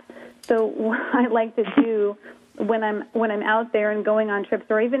fat. So what I like to do when I'm out there and going on trips,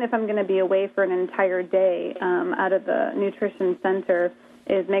 or even if I'm going to be away for an entire day out of the nutrition center,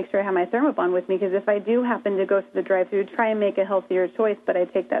 is make sure I have my Thermobond with me, because if I do happen to go to the drive-thru, try and make a healthier choice, but I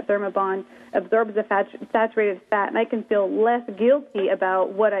take that Thermobond, absorbs the saturated fat, and I can feel less guilty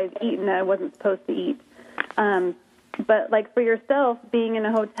about what I've eaten that I wasn't supposed to eat. But like for yourself, being in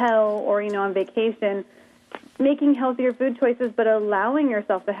a hotel or, on vacation, making healthier food choices, but allowing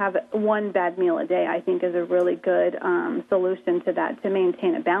yourself to have one bad meal a day, I think is a really good solution to that, to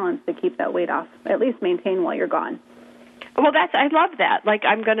maintain a balance, to keep that weight off, at least maintain while you're gone. Well, I love that. Like,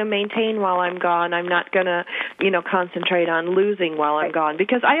 I'm going to maintain while I'm gone. I'm not going to, concentrate on losing while I'm gone.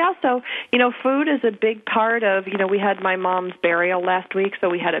 Because I also, food is a big part of, we had my mom's burial last week, so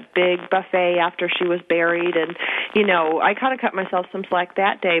we had a big buffet after she was buried. And, I kind of cut myself some slack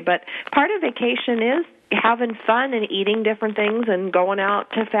that day. But part of vacation is having fun and eating different things and going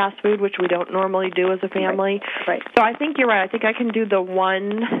out to fast food, which we don't normally do as a family. Right. So I think you're right. I think I can do the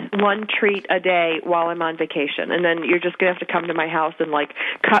one treat a day while I'm on vacation, and then you're just going to have to come to my house and,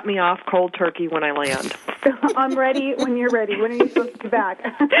 cut me off cold turkey when I land. I'm ready when you're ready. When are you supposed to be back?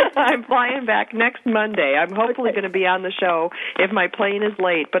 I'm flying back next Monday. I'm hopefully going to be on the show if my plane is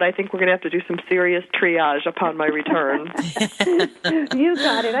late, but I think we're going to have to do some serious triage upon my return. You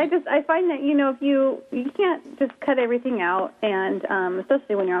got it. I find that, if you can't just cut everything out, and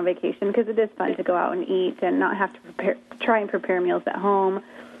especially when you're on vacation, because it is fun to go out and eat and not have to try and prepare meals at home.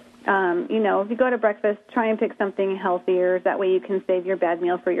 If you go to breakfast, try and pick something healthier. That way you can save your bad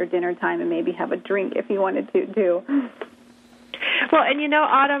meal for your dinner time and maybe have a drink if you wanted to, too. Well, and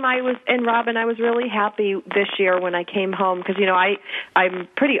Autumn, Robin, I was really happy this year when I came home because, I'm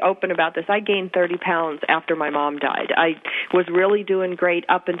pretty open about this. I gained 30 pounds after my mom died. I was really doing great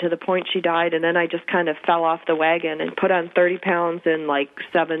up until the point she died, and then I just kind of fell off the wagon and put on 30 pounds in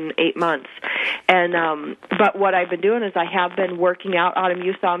 7-8 months. And but what I've been doing is I have been working out. Autumn,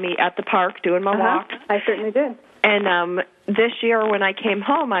 you saw me at the park doing my walks. I certainly did. And this year when I came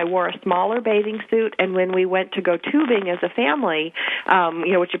home, I wore a smaller bathing suit, and when we went to go tubing as a family,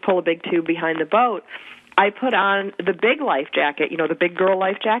 which you pull a big tube behind the boat, I put on the big life jacket, the big girl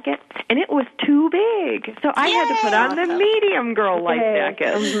life jacket, and it was too big. So I had to put on the medium girl life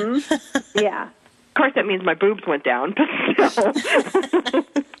jacket. Mm-hmm. Yeah. Of course, that means my boobs went down, but still.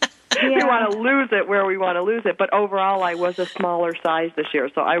 We want to lose it where we want to lose it. But overall, I was a smaller size this year,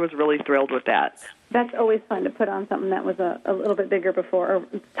 so I was really thrilled with that. That's always fun to put on something that was a little bit bigger before, or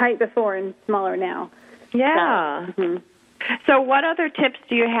tight before and smaller now. Yeah. So what other tips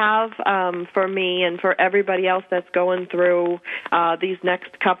do you have for me and for everybody else that's going through these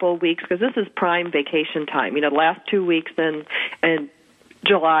next couple of weeks? Because this is prime vacation time. The last 2 weeks and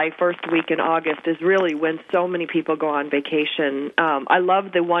July, first week in August is really when so many people go on vacation. I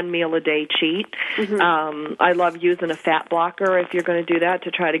love the 1 meal a day cheat. Mm-hmm. I love using a fat blocker if you're going to do that to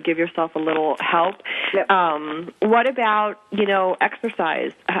try to give yourself a little help. Yep. What about,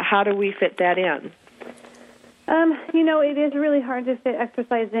 exercise? How do we fit that in? It is really hard to fit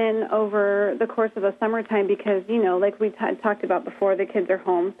exercise in over the course of the summertime because, like we talked about before, the kids are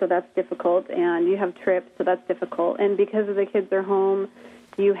home, so that's difficult, and you have trips, so that's difficult. And because of the kids are home,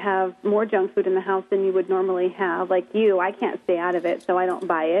 you have more junk food in the house than you would normally have. Like I can't stay out of it, so I don't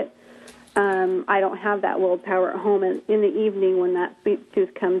buy it. I don't have that willpower at home in the evening when that sweet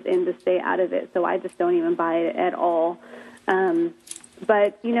tooth comes in to stay out of it, so I just don't even buy it at all.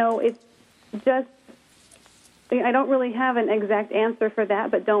 But, it's just... I don't really have an exact answer for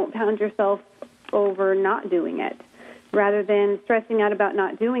that, but don't pound yourself over not doing it. Rather than stressing out about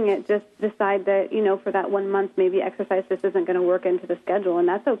not doing it, just decide that, for that 1 month, maybe exercise just isn't going to work into the schedule, and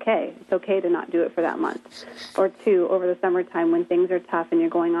that's okay. It's okay to not do it for that month or two over the summertime when things are tough and you're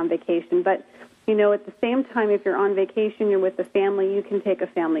going on vacation. But at the same time, if you're on vacation, you're with the family, you can take a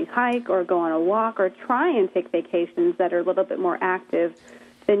family hike or go on a walk or try and take vacations that are a little bit more active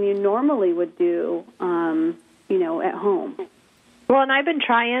than you normally would do, at home. Well, and I've been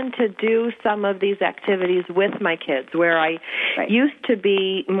trying to do some of these activities with my kids where I used to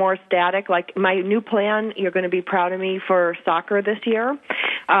be more static. Like my new plan, you're going to be proud of me for soccer this year.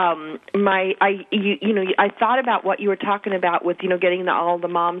 I thought about what you were talking about with, getting all the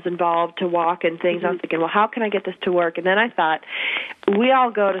moms involved to walk and things. I was thinking, well, how can I get this to work? And then I thought, we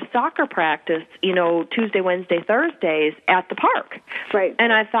all go to soccer practice, Tuesday, Wednesday, Thursdays at the park. Right.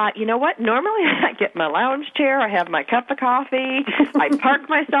 And I thought, you know what? Normally I get my lounge chair, I have my cup of coffee, I park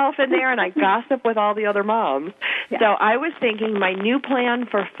myself in there, and I gossip with all the other moms. Yeah. So I was thinking my new plan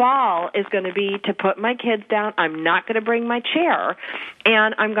for fall is going to be to put my kids down. I'm not going to bring my chair,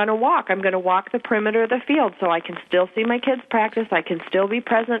 and I'm going to walk. I'm going to walk the perimeter of the field so I can still see my kids practice. I can still be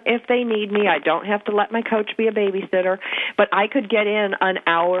present if they need me. I don't have to let my coach be a babysitter, but I could get in an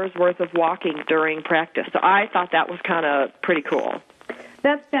hour's worth of walking during practice. So I thought that was kind of pretty cool.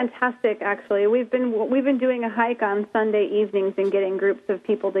 That's fantastic, actually. We've been doing a hike on Sunday evenings and getting groups of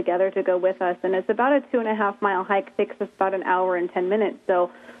people together to go with us, and it's about a 2.5-mile hike. It takes us about an hour and 10 minutes, so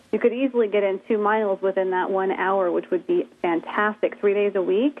you could easily get in 2 miles within that 1 hour, which would be fantastic. 3 days a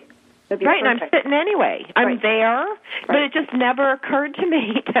week. Right, perfect. And I'm sitting anyway. I'm there, but it just never occurred to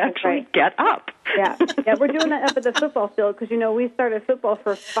me to actually get up. Yeah, we're doing that up at the football field because, we started football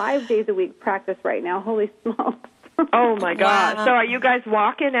for 5 days a week practice right now. Holy smokes. Oh, my gosh. Wow. So are you guys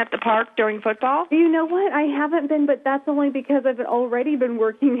walking at the park during football? You know what? I haven't been, but that's only because I've already been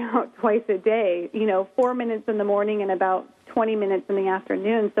working out twice a day, 4 minutes in the morning and about 20 minutes in the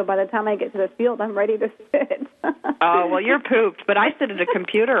afternoon. So by the time I get to the field, I'm ready to sit. Oh, well, you're pooped, but I sit at a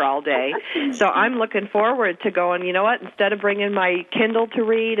computer all day. So I'm looking forward to going, you know what, instead of bringing my Kindle to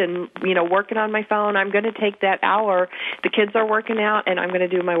read and, working on my phone, I'm going to take that hour. The kids are working out, and I'm going to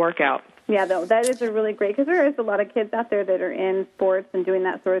do my workout. Yeah, though, that is a really great, because there is a lot of kids out there that are in sports and doing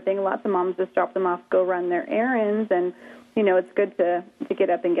that sort of thing. Lots of moms just drop them off, go run their errands, and, it's good to get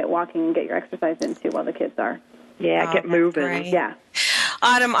up and get walking and get your exercise in, too, while the kids are. Yeah, get moving. Great. Yeah.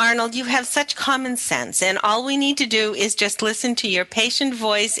 Autumn Arnold, you have such common sense, and all we need to do is just listen to your patient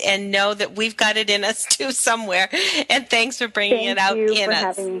voice and know that we've got it in us too somewhere. And thanks for bringing it out in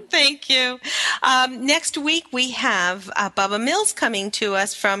us. Thank you. Next week we have Bubba Mills coming to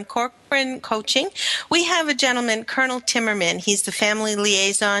us from Corcoran Coaching. We have a gentleman, Colonel Timmerman. He's the family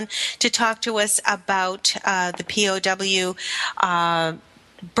liaison to talk to us about the POW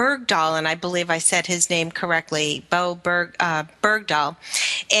Bergdahl, and I believe I said his name correctly, Bo Bergdahl.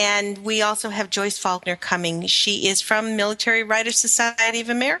 And we also have Joyce Faulkner coming. She is from Military Writers Society of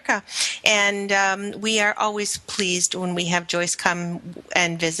America. And we are always pleased when we have Joyce come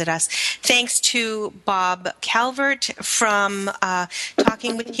and visit us. Thanks to Bob Calvert from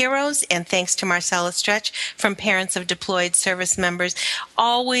Talking with Heroes, and thanks to Marcella Stretch from Parents of Deployed Service Members.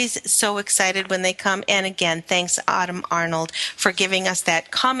 Always so excited when they come. And again, thanks Autumn Arnold for giving us that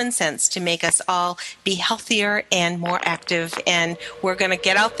common sense to make us all be healthier and more active, and we're going to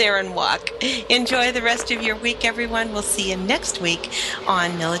get out there and walk. Enjoy the rest of your week, everyone. We'll see you next week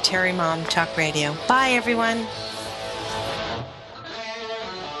on Military Mom Talk Radio. Bye, everyone.